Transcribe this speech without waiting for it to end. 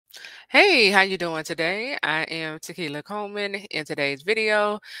Hey, how you doing today? I am Taquila Coleman. In today's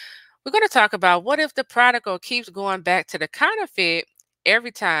video, we're going to talk about what if the prodigal keeps going back to the counterfeit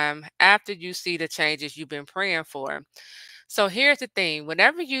every time after you see the changes you've been praying for. So here's the thing,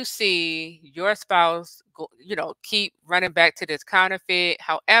 whenever you see your spouse keep running back to this counterfeit,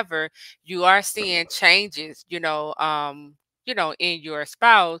 however, you are seeing changes, in your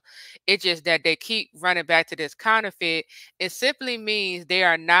spouse, it's just that they keep running back to this counterfeit. It simply means they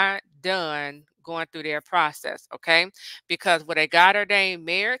are not done going through their process, okay? Because with a God ordained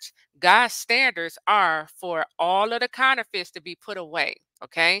marriage, God's standards are for all of the counterfeits to be put away.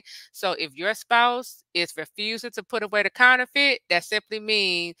 Okay. So if your spouse is refusing to put away the counterfeit, that simply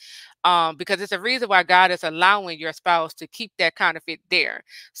means because it's a reason why God is allowing your spouse to keep that counterfeit there.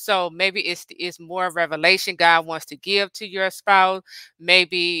 So maybe it's more revelation God wants to give to your spouse.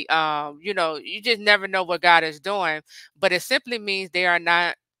 Maybe you just never know what God is doing, but it simply means they are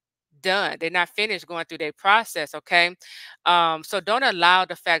not done. They're not finished going through their process. Okay. So don't allow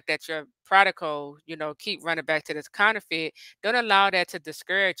the fact that your prodigal, keep running back to this counterfeit. Don't allow that to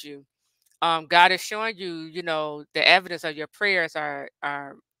discourage you. God is showing you, the evidence of your prayers are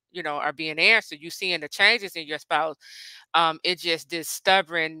being answered. You seeing the changes in your spouse. It's just this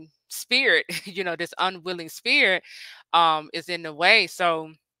stubborn spirit, this unwilling spirit, is in the way.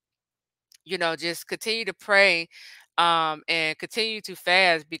 So, just continue to pray, and continue to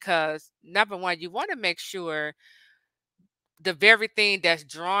fast because number one, you want to make sure the very thing that's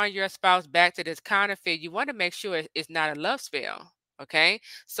drawing your spouse back to this counterfeit, you want to make sure it's not a love spell. Okay.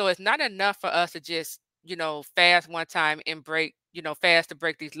 So it's not enough for us to just, fast one time and break, fast to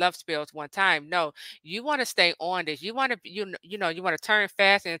break these love spells one time. No, you want to stay on this. You want to, you want to turn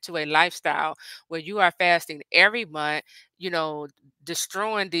fasting into a lifestyle where you are fasting every month, you know,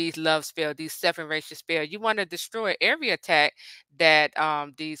 destroying these love spells, these separation spells. You want to destroy every attack that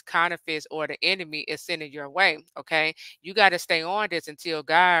these counterfeits or the enemy is sending your way. Okay, you got to stay on this until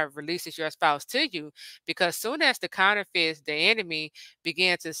God releases your spouse to you. Because soon as the counterfeits, the enemy,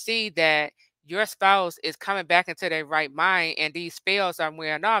 begin to see that your spouse is coming back into their right mind and these spells are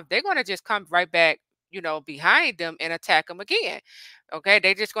wearing off, they're going to just come right back, behind them and attack them again. Okay,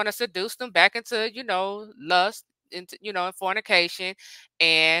 they're just going to seduce them back into, lust, into, fornication,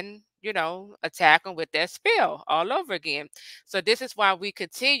 and, attack them with that spell all over again. So this is why we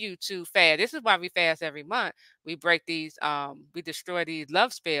continue to fast. This is why we fast every month. We break these, we destroy these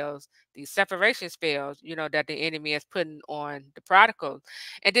love spells, these separation spells, that the enemy is putting on the prodigal.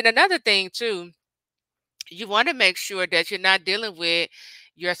 And then another thing too, you want to make sure that you're not dealing with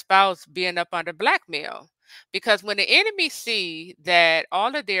your spouse being up under blackmail, because when the enemy see that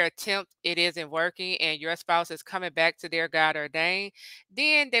all of their attempt it isn't working and your spouse is coming back to their God ordained,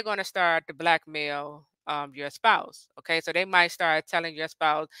 then they're going to start to blackmail your spouse. Okay, so they might start telling your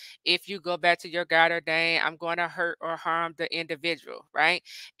spouse, if you go back to your God ordained, I'm going to hurt or harm the individual, right?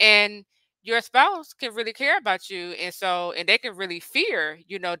 And your spouse can really care about you, and they can really fear,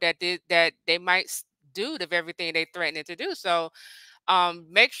 that they might do the very thing they threatening to do. So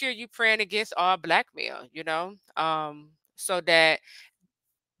make sure you praying against all blackmail, so that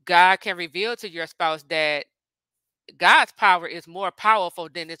God can reveal to your spouse that God's power is more powerful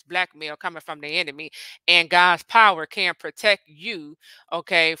than this blackmail coming from the enemy, and God's power can protect you,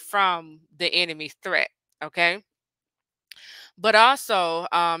 okay, from the enemy's threat. Okay. But also,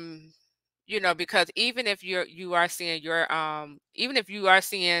 because even if you are seeing even if you are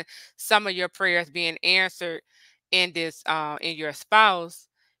seeing some of your prayers being answered in this in your spouse,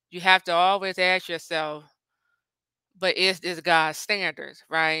 you have to always ask yourself, but is this God's standards,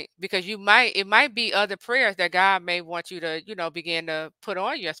 right? Because it might be other prayers that God may want you to, begin to put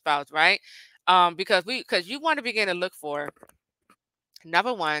on your spouse, right? Because you want to begin to look for,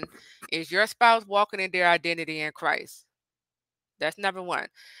 number one, is your spouse walking in their identity in Christ? That's number one.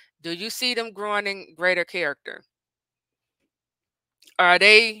 Do you see them growing in greater character? Are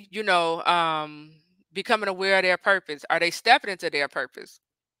they, becoming aware of their purpose? Are they stepping into their purpose?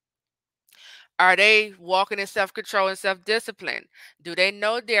 Are they walking in self control and self discipline? Do they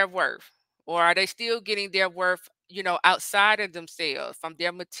know their worth? Or are they still getting their worth, outside of themselves, from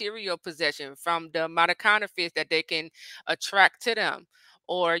their material possession, from the amount of counterfeits that they can attract to them,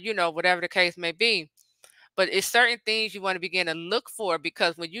 or, whatever the case may be? But it's certain things you want to begin to look for,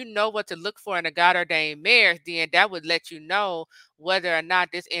 because when you know what to look for in a God ordained marriage, then that would let you know whether or not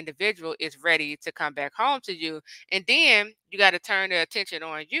this individual is ready to come back home to you. And then you got to turn their attention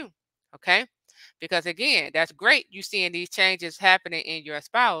on you. Okay. Because again, that's great. You seeing these changes happening in your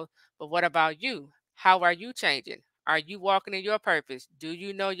spouse, but what about you? How are you changing? Are you walking in your purpose? Do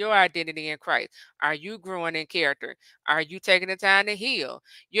you know your identity in Christ? Are you growing in character? Are you taking the time to heal?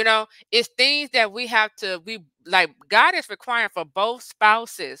 It's things that we like God is requiring for both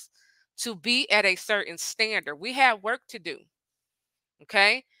spouses to be at a certain standard. We have work to do.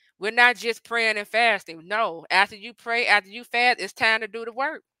 Okay? We're not just praying and fasting. No, after you pray, after you fast, it's time to do the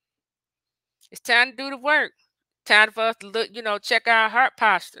work. It's time to do the work. Time for us to look, check our heart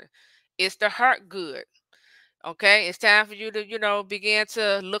posture. Is the heart good? Okay, it's time for you to, begin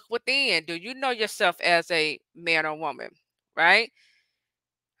to look within. Do you know yourself as a man or woman? Right?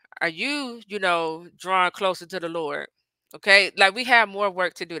 Are you, drawing closer to the Lord? Okay, like we have more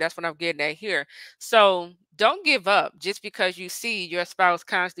work to do. That's what I'm getting at here. So don't give up just because you see your spouse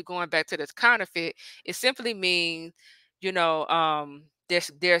constantly going back to this counterfeit. It simply means, he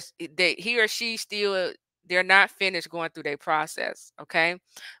or she still they're not finished going through their process. Okay,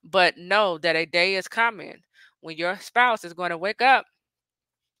 but know that a day is coming when your spouse is going to wake up,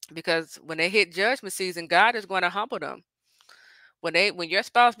 because when they hit judgment season, God is going to humble them. When your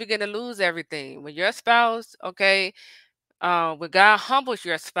spouse begin to lose everything, when your spouse, okay, when God humbles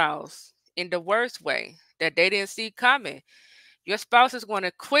your spouse in the worst way that they didn't see coming, your spouse is going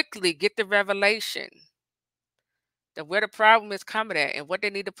to quickly get the revelation that where the problem is coming at and what they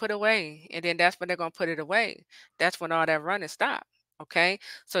need to put away. And then that's when they're going to put it away. That's when all that running stop. Okay.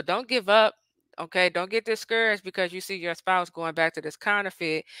 So don't give up. Okay. Don't get discouraged because you see your spouse going back to this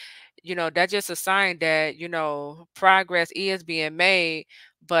counterfeit. That's just a sign that, progress is being made,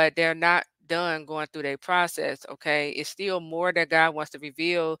 but they're not done going through their process. Okay. It's still more that God wants to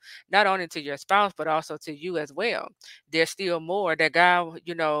reveal, not only to your spouse, but also to you as well. There's still more that God,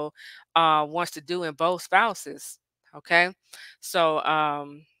 wants to do in both spouses. Okay. So,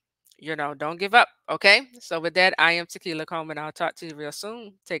 don't give up. Okay. So with that, I am Taquila Coleman. I'll talk to you real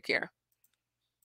soon. Take care.